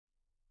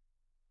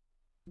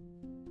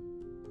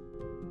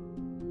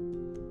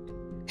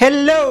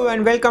Hello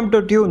and welcome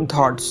to Tune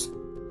Thoughts,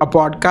 a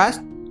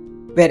podcast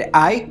where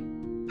I,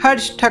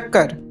 Harsh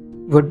Thakkar,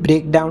 would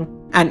break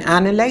down and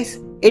analyze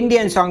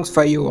Indian songs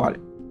for you all.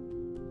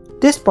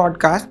 This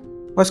podcast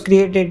was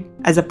created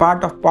as a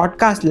part of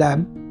Podcast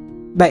Lab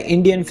by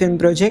Indian Film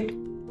Project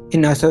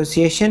in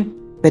association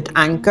with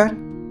Anchor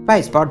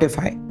by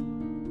Spotify.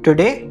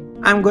 Today,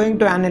 I'm going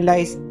to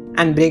analyze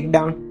and break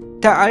down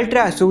the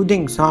ultra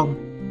soothing song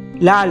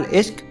Laal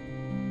Ishq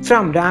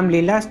from Ram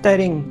Leela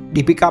starring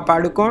Deepika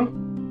Padukone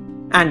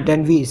and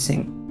Ranveer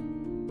Singh.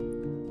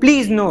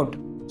 Please note,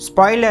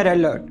 spoiler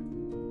alert,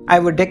 I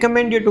would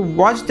recommend you to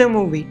watch the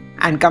movie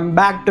and come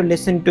back to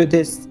listen to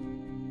this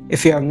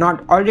if you have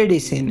not already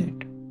seen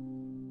it.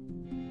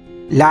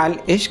 Laal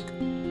Ishq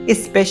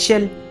is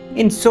special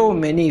in so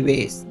many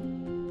ways.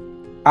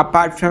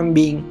 Apart from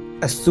being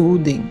a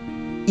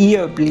soothing,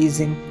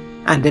 ear-pleasing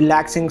and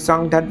relaxing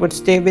song that would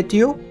stay with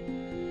you,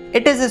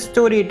 it is a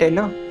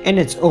storyteller in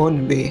its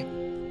own way.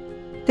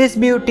 This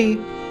beauty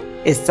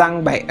is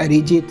sung by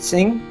Arijit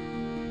Singh,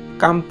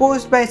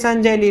 composed by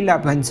Sanjay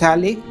Leela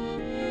Bhansali,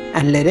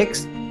 and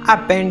lyrics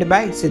are penned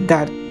by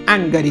Siddharth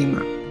and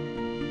Garima.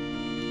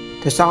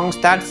 The song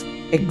starts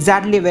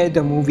exactly where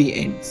the movie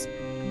ends,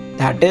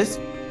 that is,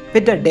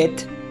 with the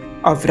death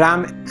of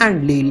Ram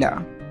and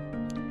Leela.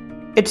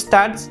 It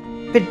starts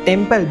with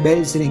temple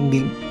bells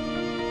ringing.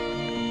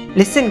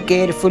 Listen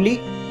carefully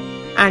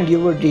and you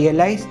would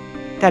realize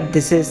that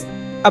this is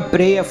a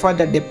prayer for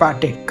the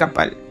departed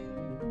couple.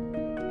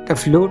 The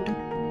flute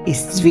is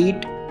sweet,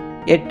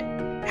 it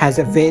has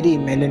a very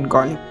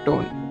melancholic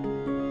tone.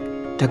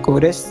 The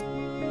chorus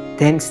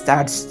then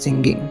starts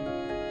singing.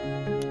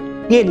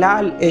 Ye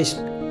laal ishq,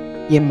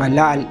 ye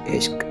malal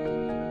ishq,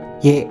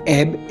 ye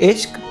eb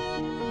ishq,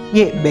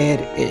 ye bear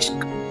ishq.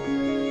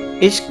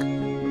 Ishq,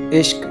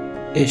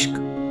 ishq,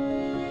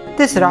 ishq.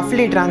 This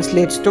roughly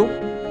translates to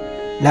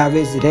love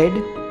is red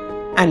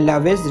and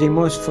love is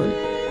remorseful.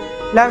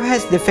 Love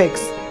has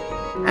defects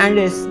and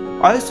is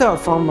also a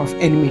form of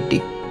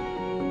enmity.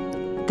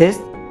 This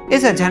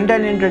is a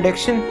general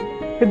introduction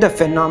to the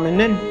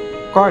phenomenon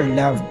called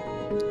love.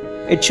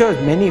 It shows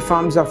many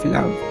forms of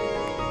love.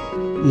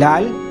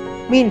 Laal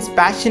means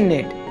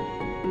passionate.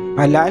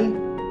 Malal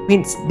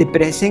means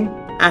depressing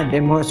and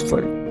remorseful.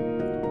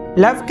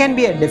 Love can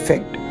be a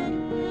defect,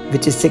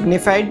 which is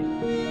signified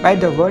by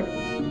the word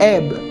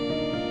ebb,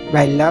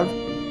 while love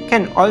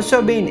can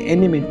also be in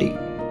enmity.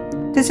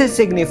 This is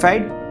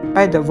signified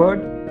by the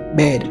word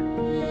bear.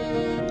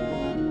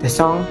 The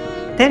song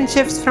then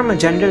shifts from a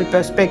general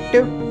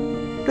perspective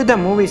to the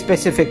movie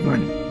specific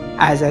one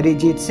as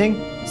Arijit Singh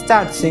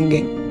starts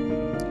singing.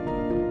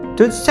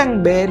 तुझ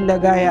संग बैर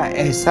लगाया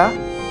ऐसा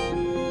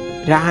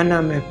रहा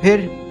ना मैं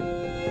फिर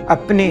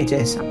अपने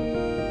जैसा.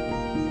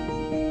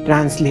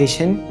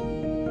 Translation: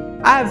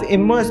 I've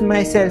immersed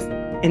myself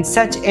in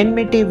such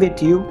enmity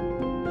with you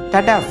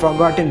that I've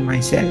forgotten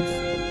myself.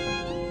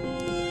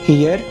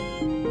 Here,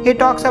 he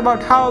talks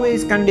about how he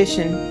is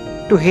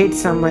conditioned to hate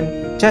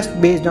someone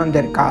just based on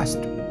their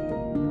caste.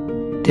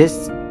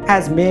 This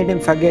has made him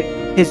forget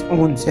his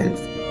own self.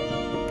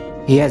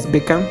 He has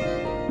become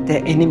the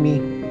enemy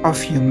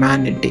of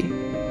humanity.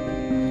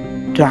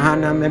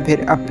 Rahana mein phir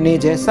apne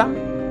jaisa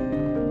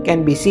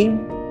can be seen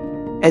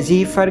as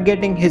he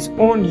forgetting his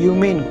own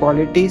humane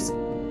qualities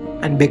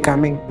and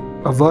becoming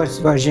a worse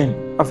version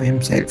of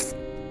himself.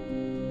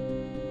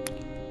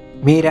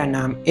 Mera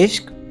naam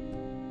ishq,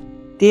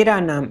 tera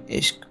naam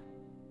ishq.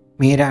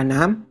 Mera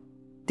naam,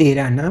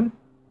 tera naam,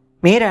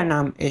 mera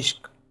naam ishq.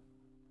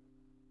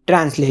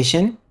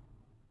 Translation: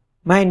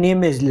 My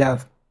name is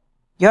love.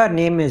 Your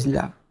name is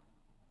love.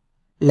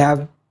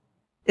 Love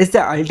is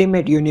the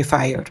ultimate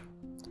unifier.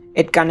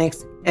 It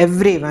connects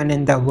everyone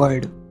in the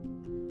world.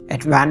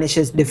 It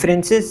vanishes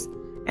differences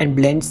and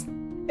blends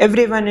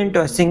everyone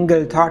into a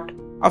single thought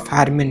of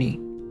harmony.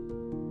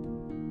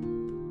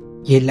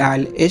 Ye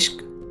laal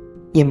ishq,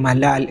 ye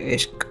malal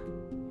ishq,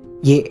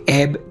 ye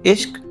eb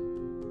ishq,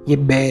 ye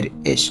bear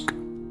ishq.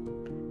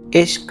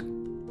 Ishq,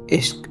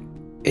 ishq,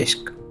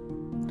 ishq.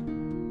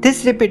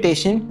 This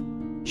repetition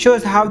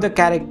shows how the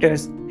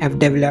characters have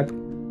developed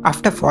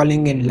after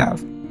falling in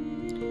love.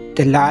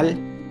 The Laal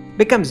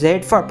becomes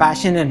red for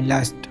passion and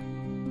lust.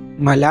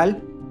 Malal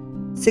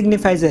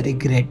signifies a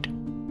regret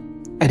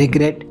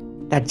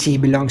that she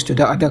belongs to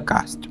the other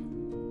caste.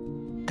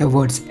 The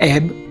words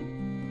ebb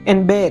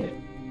and bear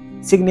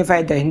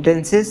signify the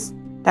hindrances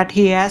that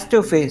he has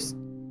to face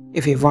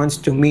if he wants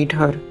to meet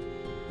her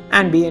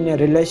and be in a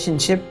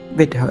relationship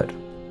with her.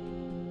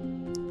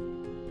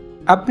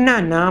 अपना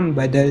नाम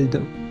बदल दो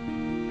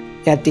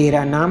या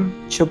तेरा नाम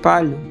छुपा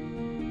लो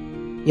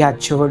या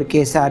छोड़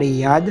के सारी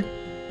याद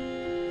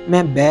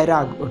मैं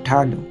बैराग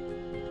उठा लूं.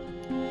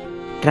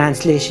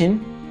 Translation: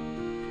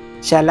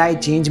 Shall I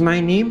change my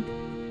name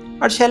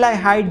or shall I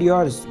hide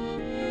yours,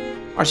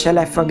 or shall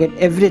I forget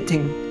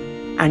everything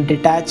and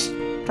detach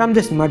from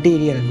this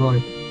material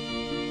world?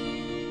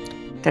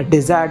 The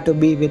desire to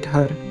be with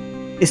her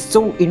is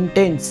so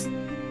intense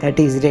that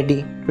he is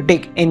ready to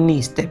take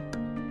any step.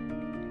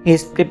 He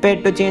is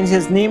prepared to change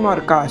his name or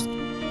caste,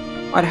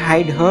 or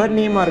hide her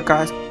name or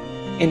caste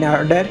in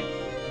order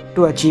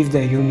to achieve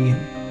the union.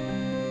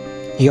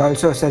 He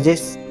also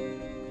suggests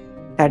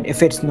that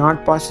if it's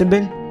not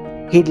possible,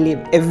 he'd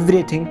leave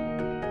everything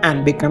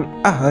and become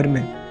a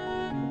hermit.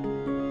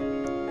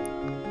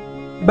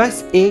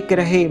 बस एक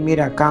रहे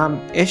मेरा काम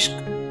इश्क,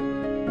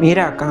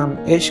 मेरा काम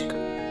इश्क,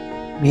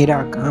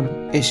 मेरा काम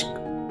इश्क.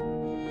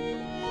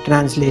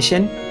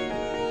 Translation: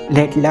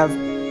 Let love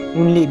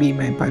only be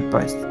my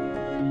purpose.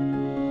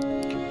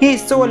 He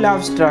is so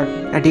love struck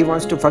that he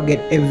wants to forget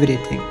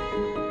everything.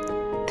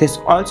 This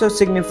also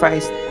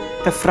signifies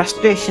the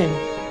frustration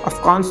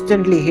of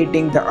constantly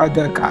hating the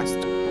other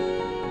caste.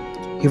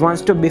 He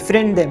wants to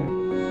befriend them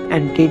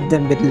and treat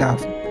them with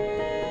love.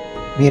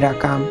 Mera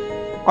Kaam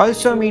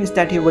also means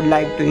that he would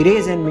like to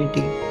erase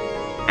enmity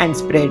and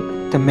spread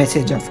the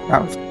message of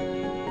love.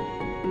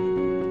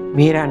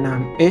 Mera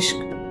naam Ishq,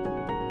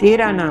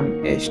 tera naam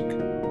Ishq.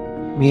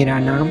 Mera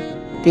naam,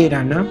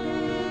 tera naam,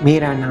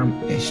 mera naam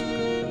Ishq.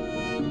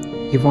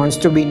 He wants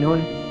to be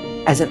known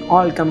as an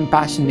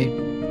all-compassionate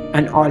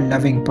and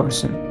all-loving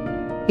person.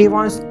 He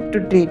wants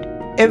to treat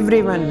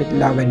everyone with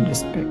love and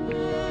respect.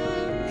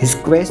 His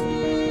quest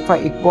for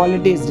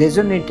equality is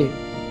resonated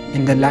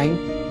in the line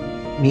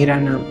Mera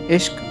naam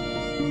Ishq,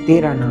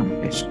 tera naam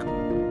Ishq.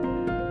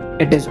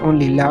 It is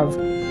only love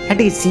that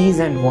he sees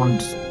and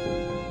wants.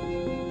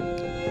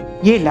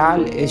 ये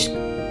लाल इश्क,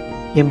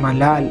 ये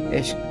मलाल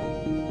इश्क,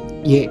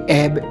 ये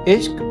ऐब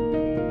इश्क,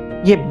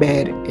 ये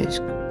बैर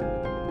इश्क.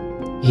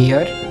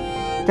 Here,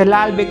 the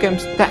Laal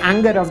becomes the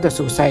anger of the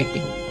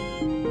society.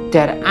 They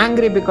are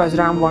angry because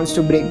Ram wants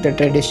to break the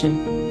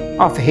tradition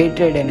of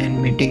hatred and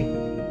enmity.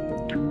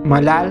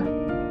 Malal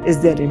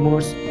is their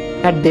remorse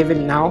that they will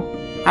now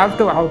have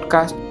to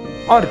outcast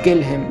or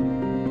kill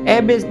him.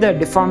 Ebb is the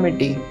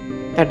deformity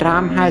that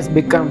Ram has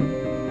become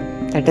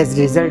that has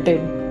resulted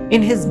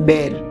in his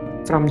bear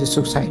from the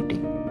society.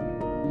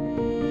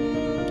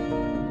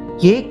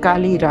 ये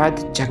काली रात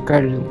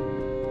चकड़ लूं,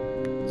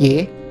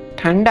 ये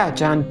ठंडा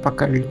चांद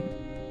पकड़ लूं,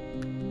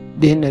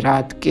 दिन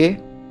रात के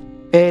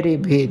पैरे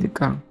भेद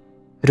का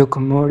रुख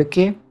मोड़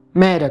के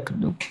मैं रख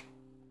दूं.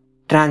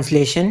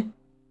 Translation: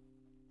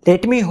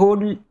 Let me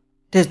hold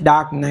this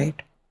dark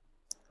night.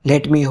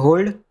 Let me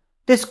hold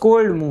this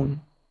cold moon.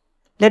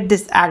 Let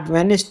this act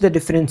vanish the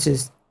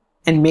differences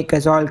and make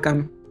us all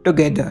come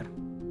together.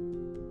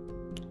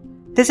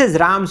 This is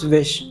Ram's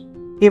wish.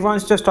 He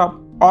wants to stop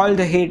all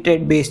the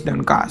hatred based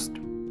on caste.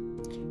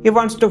 He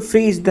wants to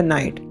freeze the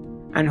night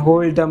and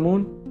hold the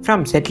moon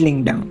from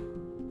settling down.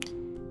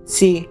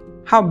 See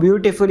how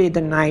beautifully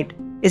the night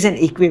is an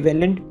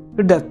equivalent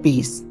to the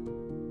peace.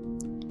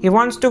 He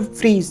wants to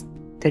freeze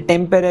the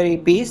temporary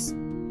peace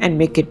and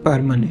make it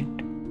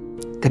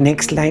permanent. The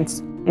next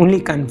lines only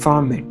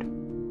confirm it.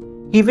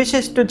 He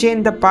wishes to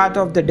change the path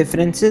of the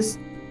differences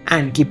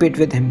and keep it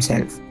with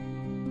himself.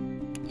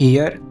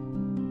 Here,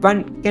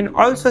 one can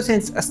also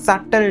sense a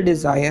subtle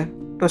desire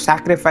to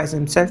sacrifice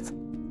himself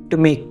to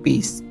make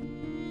peace.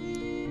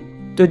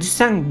 तुझ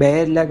संग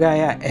बैर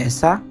लगाया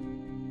ऐसा,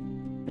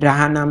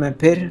 रहा ना मैं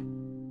फिर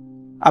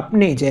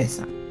अपने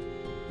जैसा.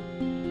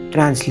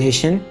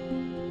 Translation: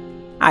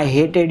 I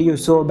hated you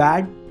so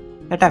bad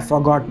that I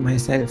forgot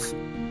myself.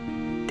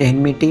 The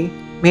enmity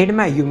made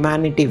my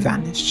humanity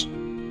vanish.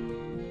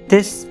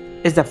 This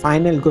is the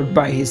final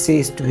goodbye he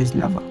says to his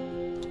lover.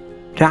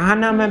 रहा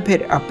ना मैं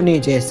फिर अपने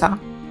जैसा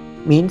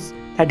means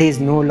that he is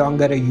no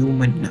longer a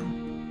human now.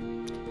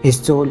 His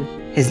soul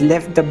has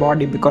left the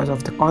body because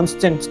of the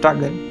constant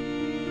struggle.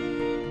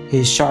 He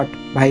is shot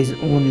by his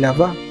own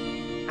lover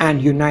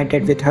and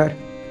united with her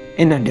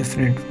in a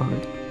different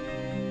world.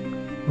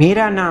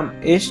 मेरा नाम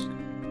इश्क,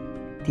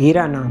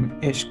 तेरा नाम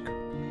इश्क.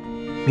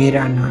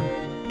 मेरा नाम,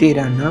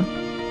 तेरा नाम,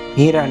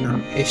 मेरा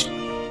नाम इश्क.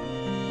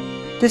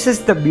 This is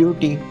the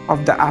beauty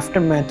of the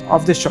aftermath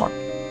of the shot.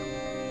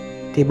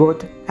 They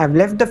both have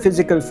left the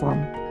physical form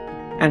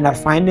and are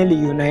finally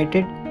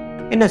united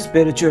in a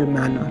spiritual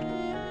manner.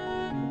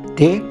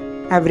 They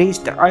have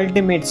reached the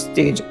ultimate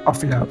stage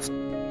of love,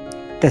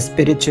 the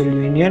spiritual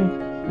union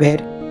where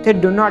they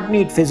do not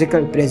need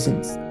physical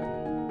presence.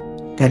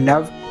 Their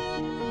love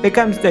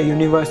becomes the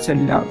universal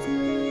love.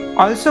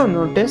 Also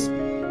notice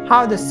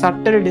how the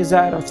subtle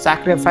desire of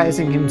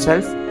sacrificing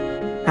himself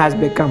has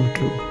become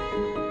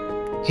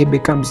true. He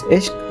becomes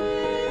Ishq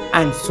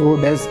and so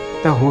does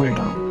the whole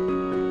town.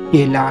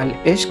 ये लाल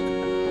इश्क,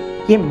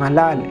 ये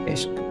मलाल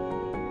इश्क,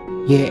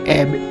 ये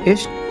ऐब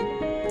इश्क,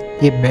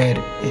 ये बैर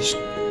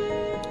इश्क.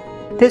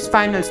 This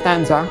final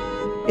stanza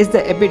is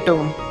the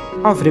epitome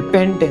of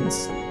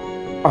repentance,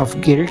 of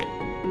guilt,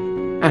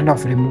 and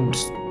of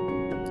remorse.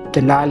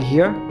 The Laal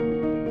here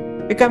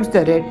becomes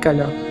the red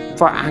color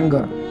for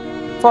anger,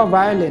 for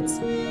violence,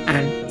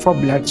 and for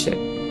bloodshed.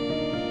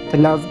 The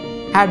love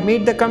had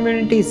made the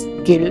communities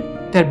kill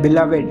their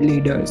beloved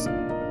leaders.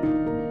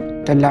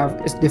 The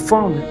love is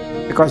deformed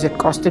because it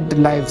costed the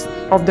lives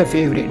of the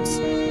favorites.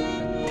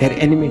 Their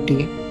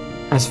enmity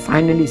has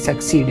finally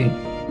succeeded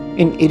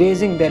in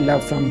erasing their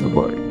love from the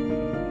world.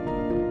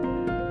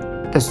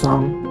 The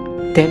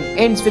song then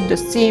ends with the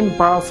same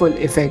powerful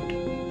effect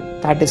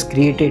that is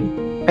created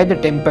by the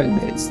temple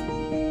bells.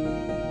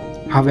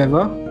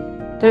 However,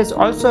 there is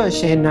also a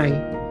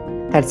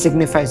Shehnai that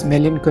signifies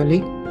melancholy,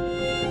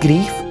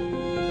 grief,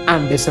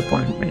 and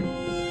disappointment.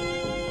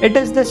 It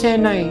is the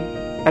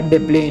Shehnai that they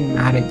play in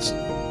marriage.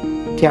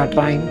 They are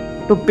trying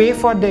to pay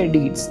for their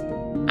deeds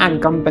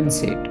and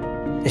compensate.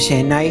 The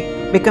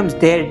Shehnai becomes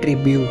their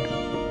tribute,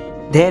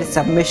 their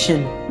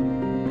submission,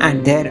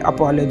 and their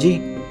apology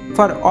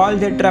for all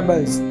the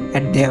troubles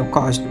that they have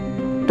caused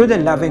to the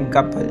loving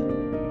couple.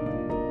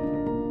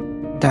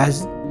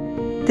 Thus,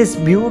 this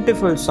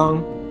beautiful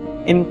song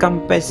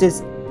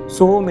encompasses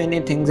so many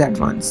things at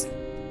once,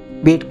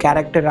 be it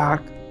character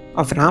arc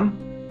of Ram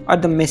or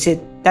the message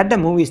that the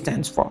movie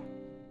stands for.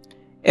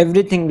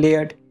 Everything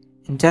layered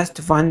in just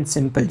one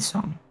simple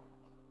song.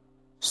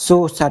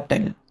 So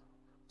subtle,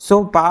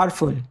 so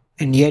powerful,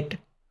 and yet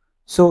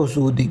so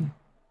soothing.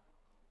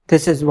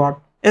 This is what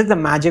is the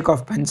magic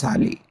of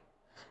Pansali.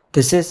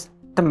 This is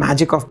the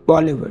magic of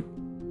Bollywood.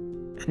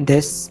 And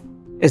this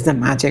is the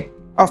magic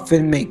of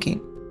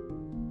filmmaking.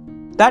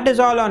 That is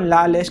all on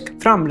Laal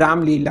Ishq from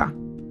Ram Leela.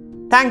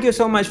 Thank you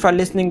so much for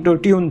listening to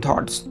Tune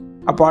Thoughts,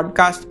 a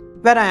podcast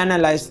where I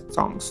analyze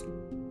songs.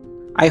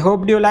 I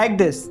hope you like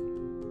this.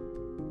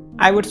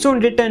 I would soon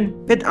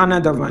return with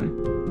another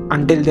one.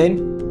 Until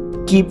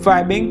then, keep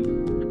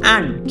vibing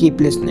and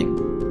keep listening.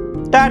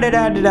 Da da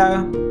da da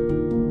da.